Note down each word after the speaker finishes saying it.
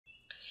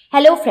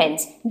Hello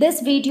friends,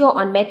 this video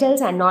on metals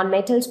and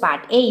non-metals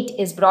part 8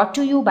 is brought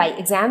to you by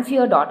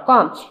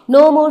examfear.com.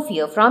 No more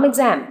fear from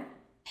exam.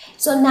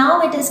 So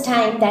now it is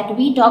time that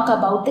we talk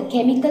about the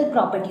chemical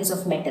properties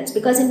of metals,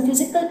 because in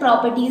physical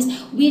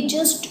properties we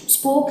just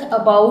spoke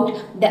about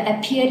the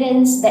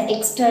appearance, the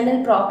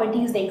external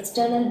properties, the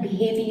external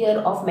behavior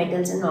of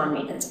metals and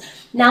non-metals.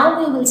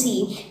 Now we will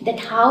see that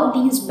how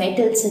these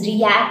metals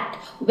react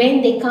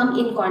when they come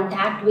in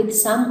contact with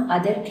some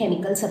other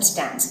chemical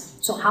substance.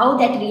 So how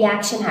that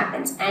reaction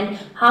happens and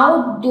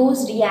how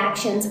those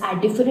reactions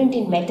are different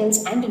in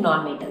metals and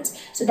non-metals.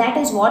 So that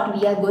is what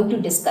we are going to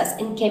discuss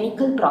in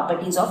chemical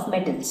properties of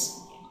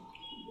metals.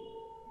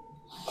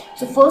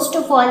 So first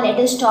of all, let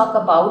us talk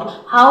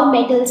about how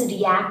metals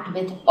react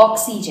with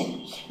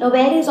oxygen. Now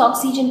where is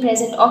oxygen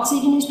present?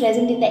 Oxygen is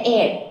present in the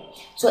air.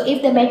 So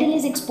if the metal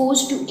is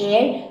exposed to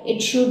air,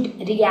 it should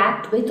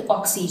react with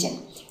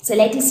oxygen. So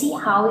let us see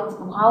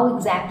how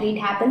exactly it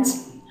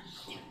happens.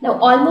 Now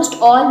almost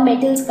all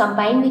metals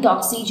combine with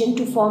oxygen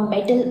to form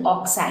metal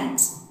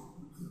oxides.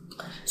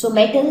 So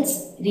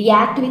metals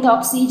react with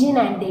oxygen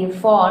and they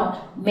form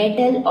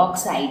metal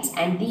oxides,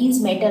 and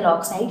these metal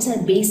oxides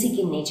are basic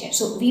in nature.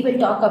 So we will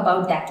talk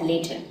about that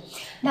later.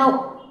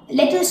 Now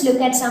let us look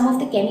at some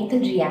of the chemical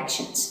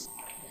reactions.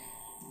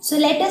 So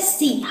let us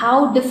see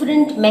how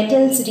different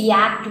metals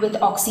react with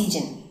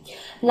oxygen.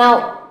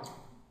 Now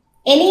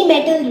any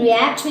metal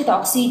reacts with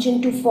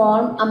oxygen to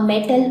form a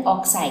metal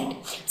oxide.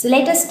 So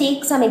let us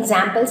take some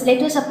examples.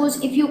 Let us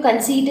suppose if you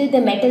consider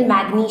the metal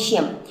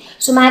magnesium.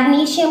 So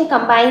magnesium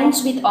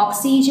combines with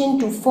oxygen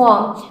to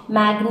form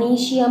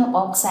magnesium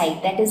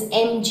oxide, that is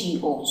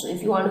MgO. So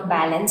if you want to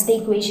balance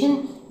the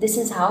equation, this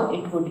is how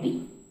it would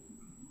be.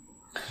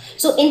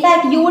 So in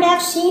fact, you would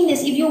have seen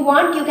this. If you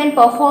want, you can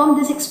perform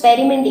this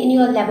experiment in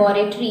your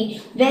laboratory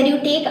where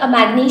you take a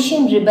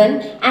magnesium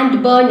ribbon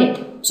and burn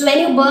it. So when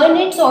you burn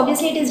it, so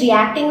obviously it is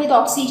reacting with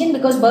oxygen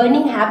because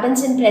burning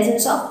happens in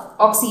presence of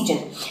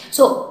oxygen.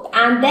 So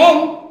and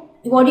then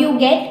what do you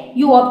get?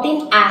 You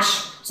obtain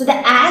ash. So the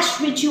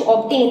ash which you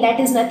obtain, that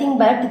is nothing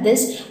but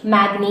this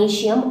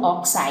magnesium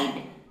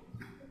oxide.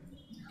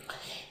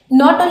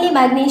 Not only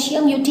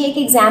magnesium, you take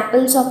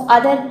examples of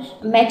other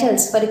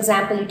metals. For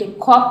example, you take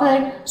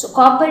copper. So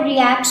copper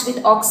reacts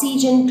with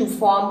oxygen to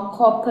form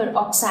copper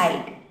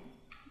oxide.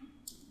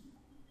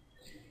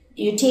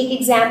 You take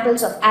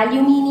examples of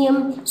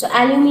aluminium. So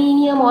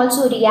aluminium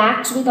also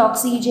reacts with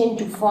oxygen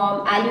to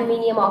form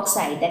aluminium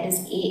oxide, that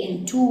is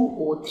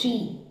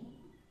Al2O3.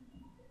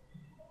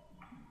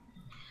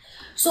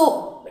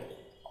 So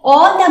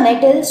all the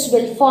metals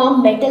will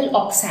form metal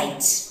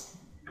oxides.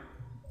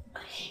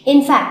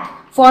 In fact,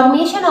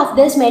 formation of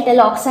this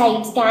metal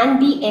oxides can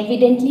be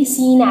evidently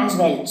seen as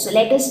well. So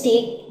let us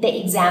take the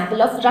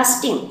example of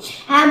rusting.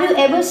 Have you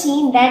ever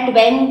seen that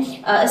when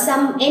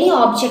any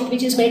object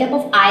which is made up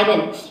of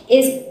iron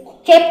is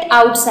kept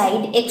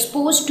outside,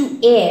 exposed to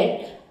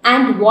air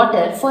and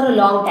water for a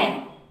long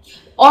time?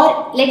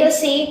 Or let us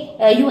say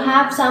you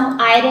have some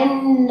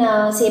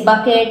iron say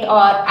bucket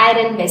or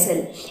iron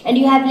vessel and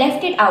you have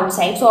left it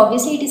outside. So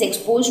obviously it is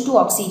exposed to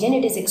oxygen,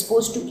 it is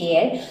exposed to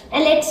air,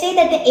 and let's say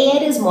that the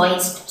air is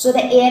moist, so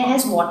the air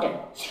has water.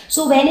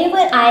 So whenever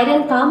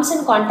iron comes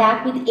in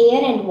contact with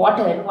air and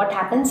water, what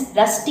happens?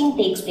 Rusting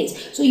takes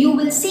place. So you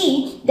will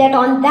see that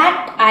on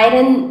that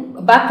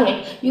iron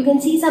bucket you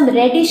can see some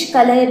reddish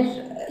color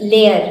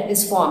layer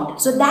is formed.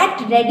 So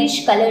that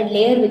reddish colored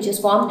layer which is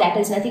formed, that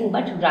is nothing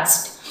but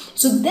rust.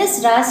 So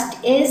this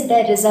rust is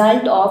the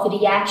result of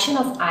reaction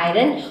of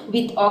iron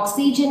with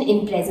oxygen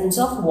in presence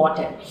of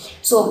water.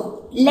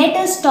 So let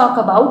us talk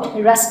about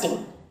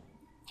rusting.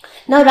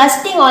 Now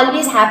rusting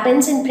always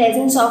happens in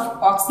presence of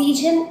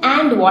oxygen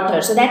and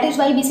water. So that is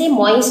why we say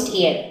moist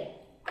air.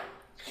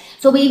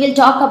 So we will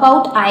talk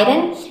about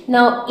iron.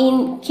 Now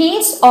in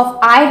case of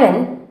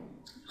iron,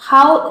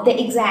 how the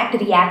exact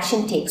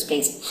reaction takes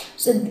place.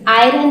 So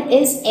iron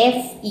is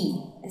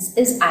Fe. This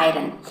is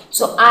iron.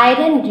 So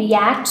iron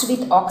reacts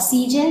with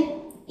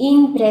oxygen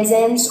in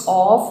presence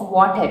of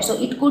water. So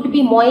it could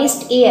be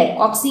moist air.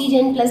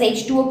 Oxygen plus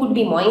H2O could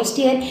be moist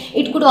air.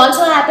 It could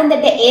also happen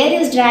that the air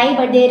is dry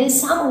but there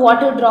is some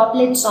water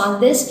droplets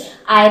on this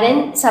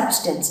iron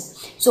substance.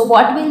 So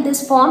what will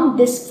this form?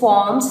 This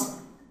forms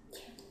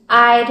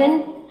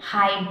iron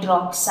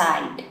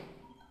hydroxide.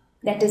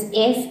 That is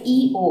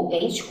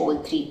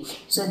FeOH3.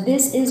 So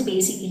this is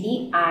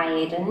basically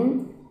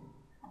iron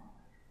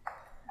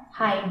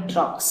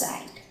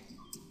hydroxide.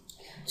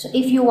 So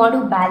if you want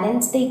to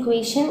balance the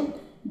equation,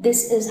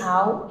 this is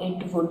how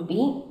it would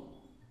be.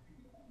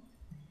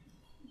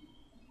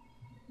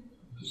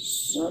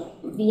 So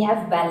we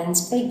have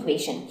balanced the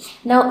equation.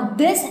 Now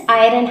this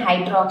iron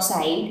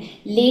hydroxide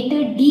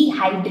later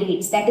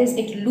dehydrates, that is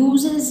it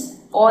loses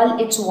all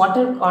its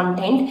water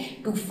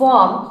content to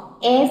form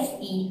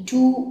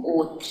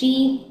Fe2O3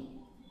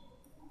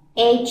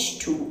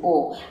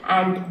 H2O,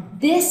 and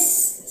this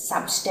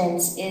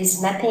substance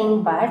is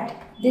nothing but,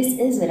 this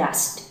is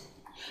rust.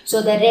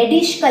 So the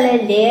reddish color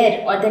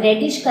layer or the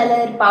reddish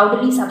color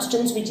powdery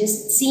substance which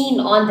is seen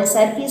on the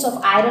surface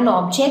of iron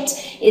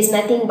objects is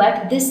nothing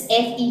but this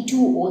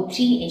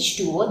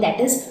Fe2O3H2O, that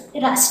is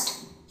rust.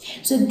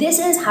 So this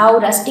is how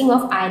rusting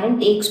of iron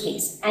takes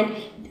place. And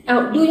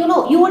do you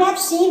know, you would have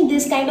seen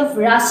this kind of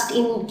rust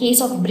in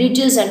case of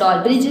bridges and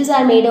all. Bridges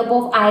are made up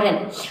of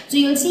iron. So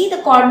you'll see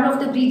the corner of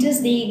the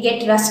bridges, they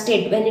get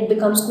rusted when it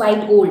becomes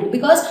quite old,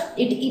 because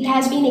it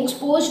has been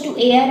exposed to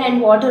air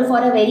and water for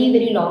a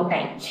very long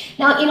time.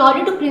 Now in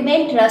order to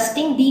prevent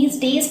rusting, these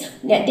days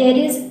there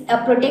is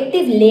a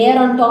protective layer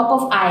on top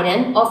of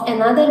iron of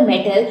another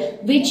metal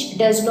which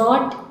does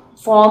not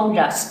form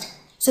rust.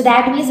 So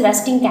that means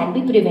rusting can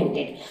be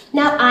prevented.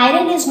 Now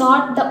iron is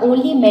not the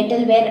only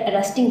metal where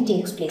rusting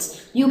takes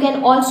place. You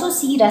can also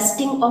see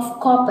rusting of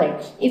copper.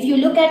 If you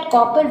look at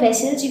copper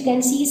vessels, you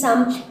can see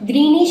some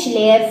greenish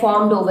layer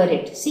formed over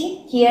it.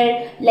 See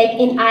here, like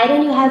in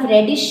iron you have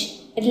reddish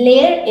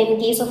layer, in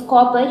case of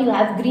copper you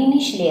have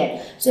greenish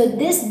layer. So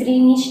this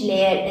greenish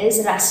layer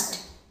is rust.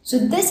 So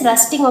this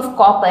rusting of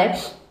copper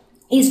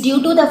is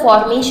due to the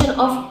formation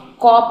of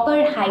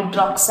copper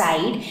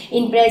hydroxide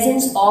in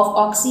presence of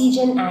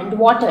oxygen and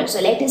water. So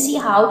let us see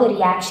how the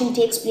reaction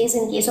takes place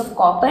in case of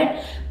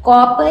copper.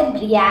 Copper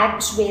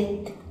reacts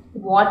with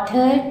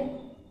water,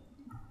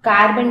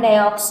 carbon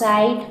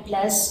dioxide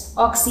plus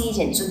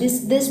oxygen. So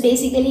this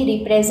basically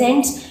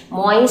represents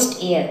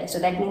moist air. So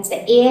that means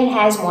the air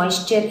has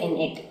moisture in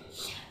it.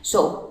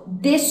 So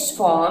this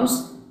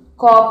forms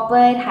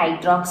copper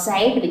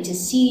hydroxide, which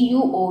is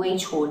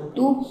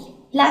CuOH2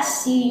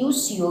 plus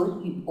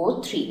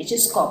CuCO3, which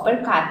is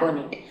copper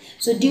carbonate.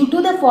 So due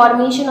to the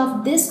formation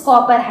of this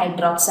copper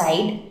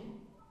hydroxide,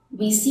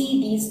 we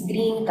see these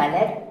green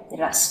color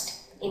rust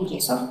in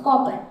case of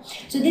copper.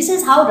 So this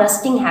is how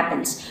rusting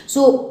happens.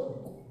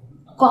 So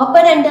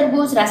copper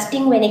undergoes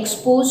rusting when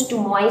exposed to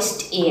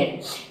moist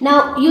air.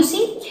 Now you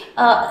see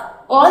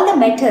all the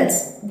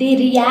metals, they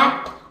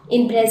react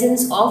in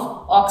presence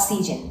of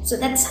oxygen. So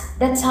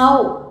that's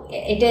how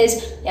it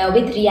is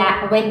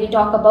when we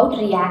talk about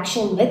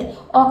reaction with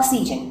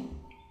oxygen.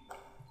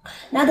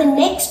 Now the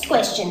next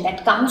question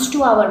that comes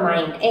to our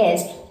mind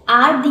is,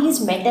 are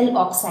these metal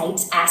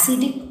oxides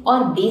acidic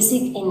or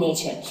basic in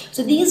nature?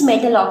 So these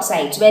metal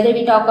oxides, whether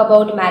we talk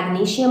about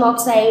magnesium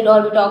oxide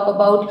or we talk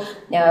about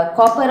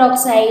copper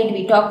oxide,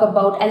 we talk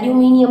about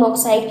aluminium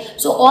oxide.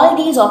 So all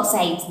these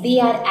oxides, they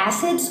are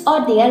acids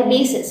or they are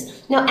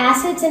bases. Now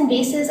acids and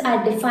bases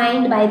are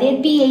defined by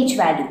their pH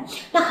value.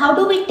 Now how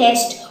do we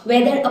test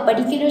whether a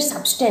particular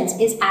substance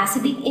is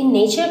acidic in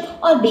nature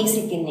or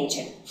basic in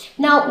nature?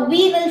 Now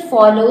we will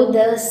follow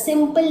the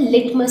simple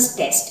litmus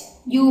test.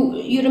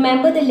 You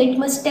remember the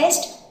litmus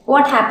test?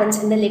 What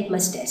happens in the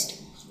litmus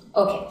test?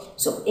 Okay,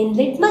 so in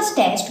litmus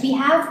test we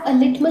have a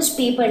litmus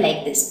paper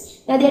like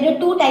this. Now there are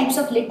two types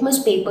of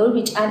litmus paper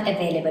which are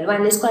available.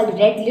 One is called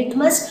red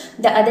litmus,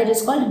 the other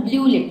is called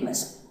blue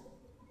litmus.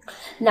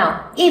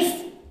 Now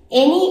if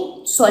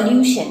any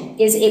solution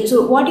is,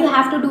 so what you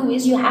have to do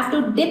is you have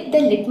to dip the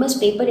litmus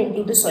paper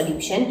into the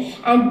solution,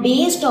 and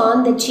based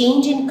on the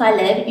change in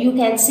color you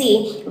can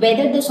say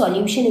whether the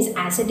solution is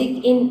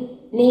acidic in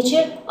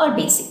nature or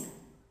basic.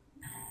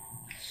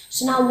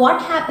 So now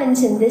what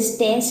happens in this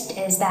test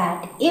is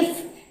that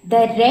if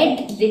the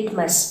red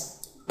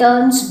litmus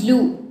turns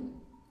blue,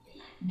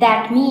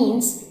 that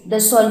means the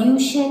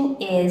solution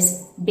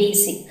is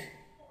basic.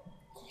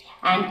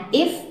 And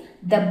if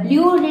the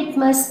blue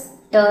litmus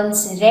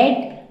turns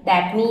red,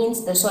 that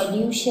means the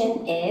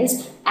solution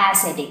is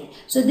acidic.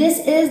 So this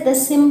is the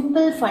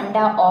simple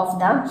funda of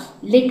the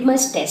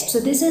litmus test.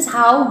 So this is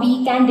how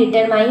we can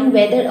determine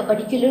whether a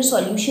particular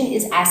solution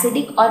is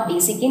acidic or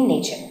basic in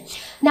nature.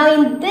 Now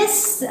in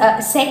this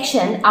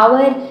section,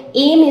 our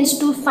aim is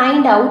to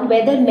find out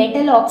whether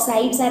metal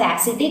oxides are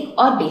acidic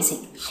or basic.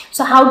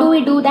 So how do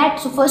we do that?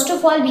 So first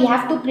of all, we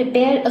have to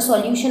prepare a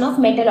solution of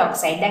metal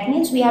oxide. That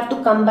means we have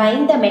to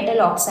combine the metal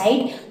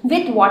oxide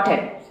with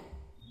water.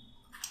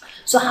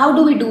 So how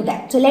do we do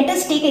that? So let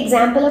us take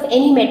example of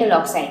any metal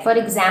oxide. For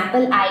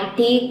example, I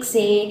take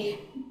say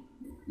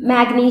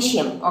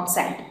magnesium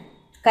oxide,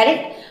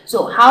 correct?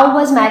 So how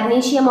was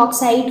magnesium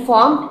oxide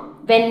formed?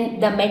 When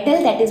the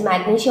metal, that is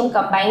magnesium,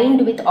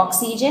 combined with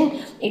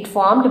oxygen, it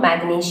formed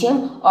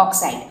magnesium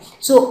oxide.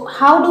 So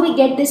how do we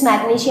get this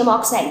magnesium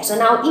oxide? So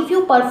now if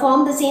you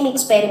perform the same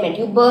experiment,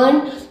 you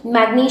burn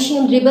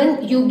magnesium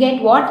ribbon, you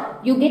get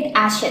what? You get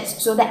ashes.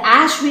 So the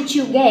ash which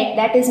you get,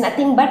 that is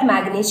nothing but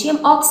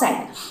magnesium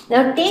oxide.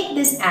 Now take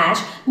this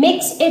ash,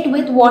 mix it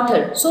with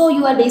water. So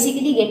you are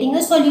basically getting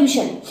a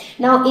solution.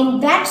 Now in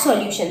that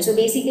solution, so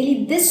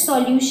basically this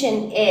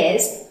solution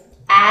is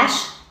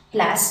ash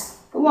plus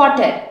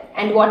water.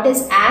 And what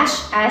is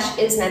ash? Ash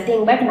is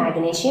nothing but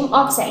magnesium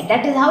oxide.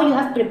 That is how you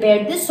have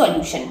prepared this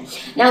solution.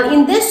 Now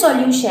in this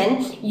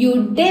solution,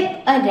 you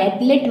dip a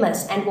red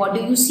litmus, and what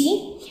do you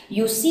see?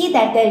 You see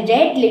that the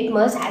red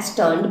litmus has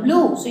turned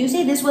blue. So you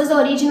see this was the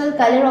original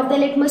color of the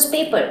litmus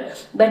paper,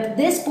 but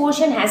this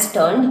portion has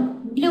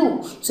turned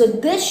blue. So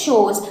this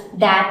shows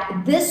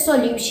that this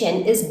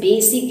solution is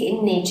basic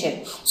in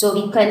nature. So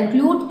we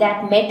conclude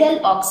that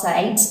metal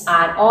oxides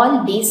are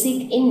all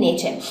basic in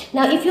nature.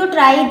 Now if you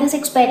try this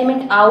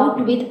experiment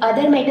out with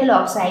other metal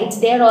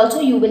oxides, there also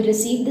you will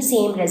receive the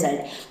same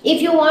result.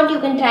 If you want, you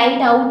can try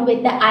it out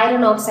with the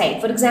iron oxide.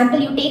 For example,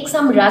 you take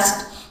some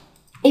rust.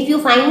 If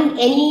you find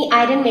any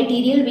iron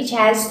material which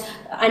has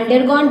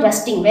undergone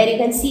rusting, where you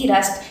can see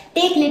rust,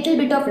 take little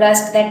bit of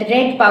rust, that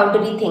red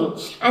powdery thing,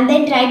 and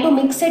then try to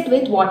mix it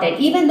with water.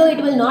 Even though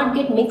it will not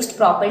get mixed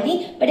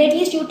properly, but at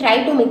least you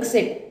try to mix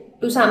it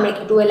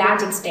to a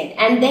large extent,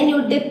 and then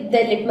you dip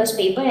the litmus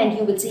paper, and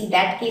you will see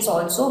that case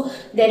also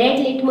the red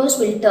litmus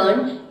will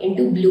turn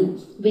into blue,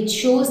 which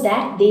shows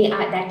that the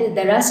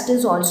rust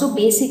is also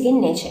basic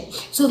in nature.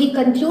 So we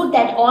conclude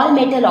that all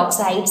metal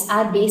oxides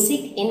are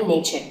basic in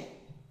nature.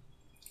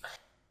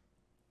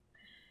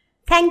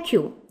 Thank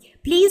you.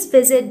 Please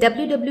visit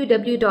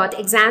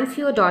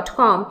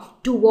www.examfear.com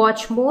to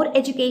watch more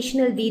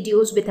educational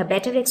videos with a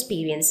better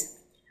experience.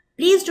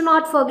 Please do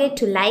not forget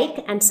to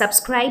like and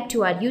subscribe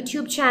to our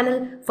YouTube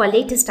channel for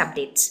latest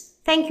updates.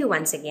 Thank you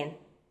once again.